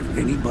 but if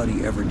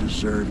anybody ever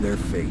deserved their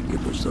fate,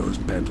 it was those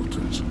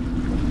Pendletons.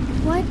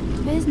 What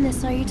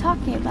business are you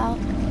talking about?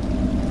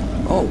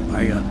 Oh,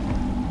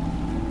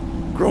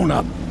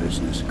 grown-up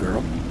business,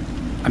 girl.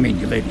 I mean,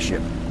 your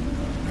ladyship.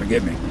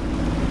 Forgive me.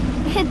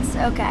 It's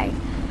okay.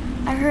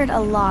 I heard a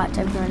lot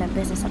of grown-up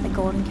business at the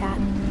Golden Cat.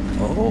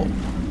 Oh,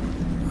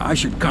 I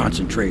should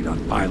concentrate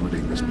on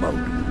piloting this boat.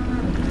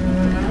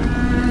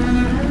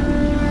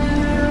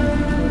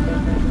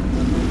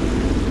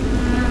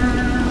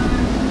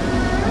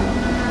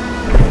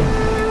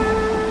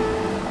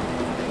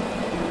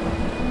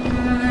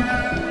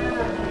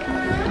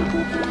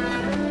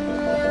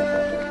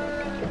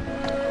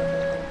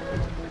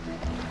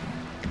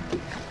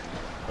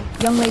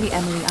 Young Lady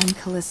Emily, I'm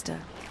Callista.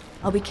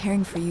 I'll be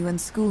caring for you and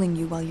schooling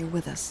you while you're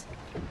with us.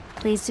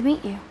 Pleased to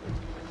meet you.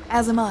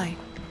 As am I.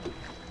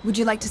 Would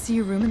you like to see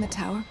your room in the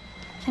tower?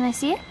 Can I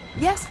see it?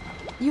 Yes,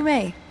 you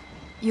may.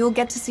 You'll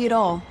get to see it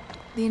all.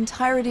 The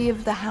entirety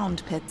of the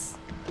Hound Pits.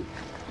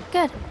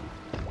 Good.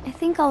 I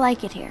think I'll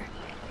like it here.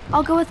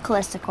 I'll go with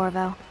Callista,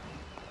 Corvo.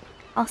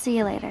 I'll see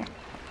you later.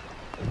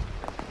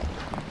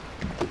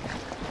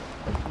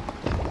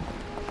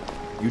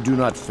 You do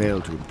not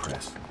fail to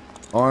impress.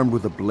 Armed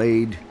with a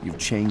blade, you've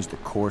changed the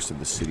course of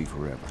the city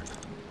forever.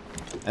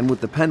 And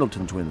with the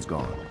Pendleton twins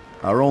gone,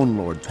 our own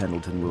Lord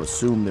Pendleton will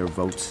assume their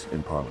votes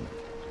in Parliament.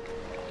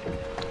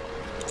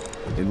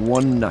 In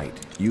one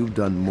night, you've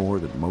done more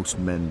than most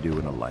men do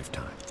in a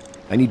lifetime.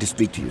 I need to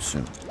speak to you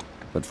soon,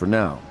 but for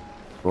now,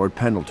 Lord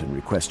Pendleton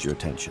requests your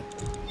attention.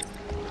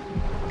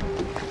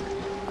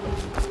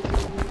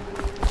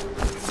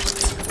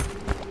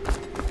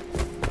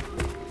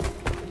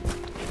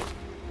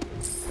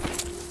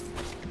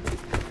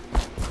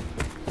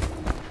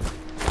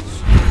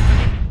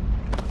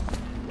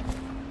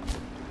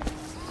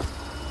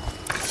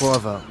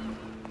 Corvo,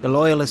 the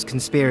Loyalist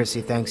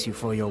conspiracy thanks you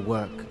for your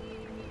work.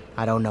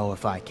 I don't know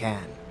if I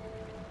can.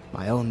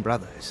 My own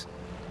brothers.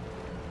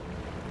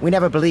 We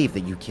never believed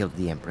that you killed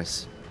the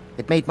Empress.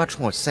 It made much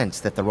more sense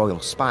that the Royal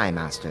Spy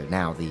Master,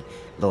 now the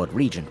Lord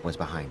Regent, was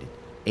behind it,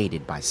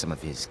 aided by some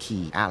of his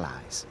key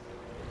allies.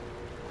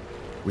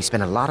 We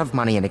spent a lot of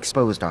money and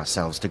exposed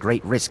ourselves to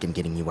great risk in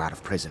getting you out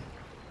of prison.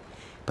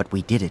 But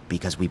we did it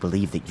because we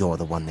believe that you're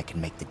the one that can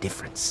make the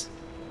difference.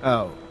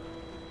 Oh,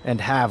 and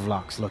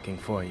Havelock's looking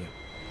for you.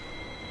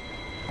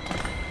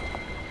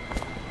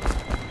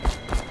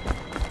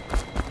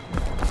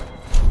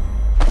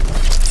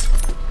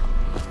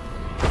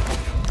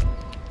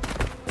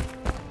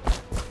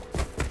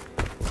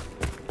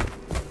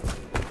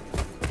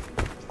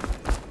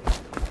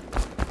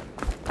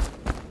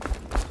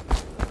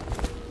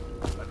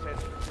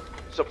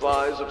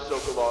 Supplies of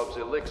Sokolov's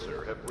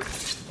elixir have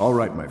reached... All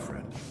right, my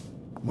friend.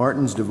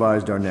 Martin's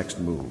devised our next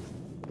move.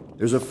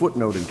 There's a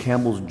footnote in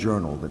Campbell's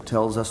journal that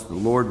tells us the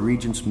Lord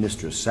Regent's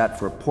mistress sat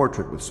for a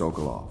portrait with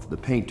Sokolov, the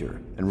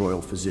painter and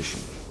royal physician.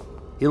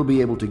 He'll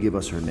be able to give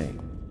us her name.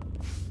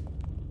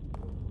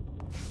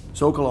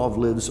 Sokolov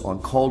lives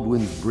on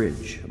Caldwin's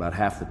Bridge about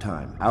half the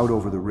time, out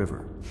over the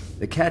river.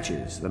 The catch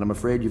is that I'm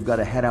afraid you've got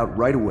to head out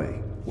right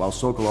away, while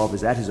Sokolov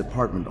is at his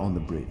apartment on the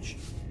bridge.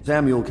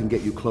 Samuel can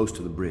get you close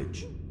to the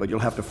bridge, but you'll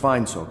have to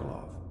find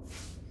Sokolov.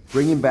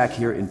 Bring him back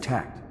here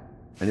intact,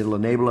 and it'll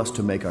enable us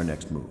to make our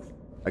next move.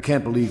 I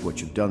can't believe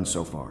what you've done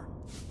so far.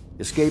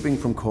 Escaping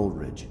from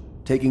Coldridge,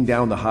 taking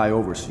down the High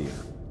Overseer,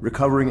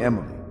 recovering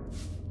Emily.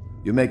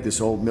 You make this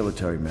old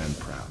military man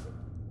proud.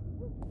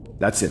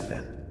 That's it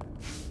then.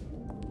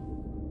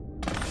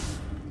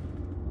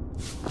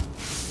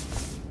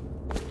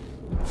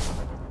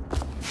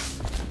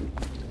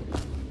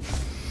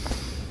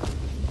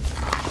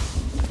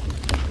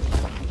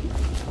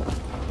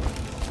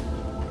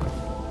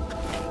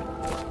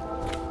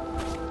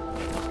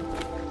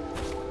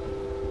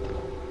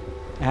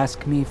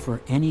 Ask me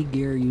for any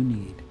gear you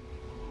need.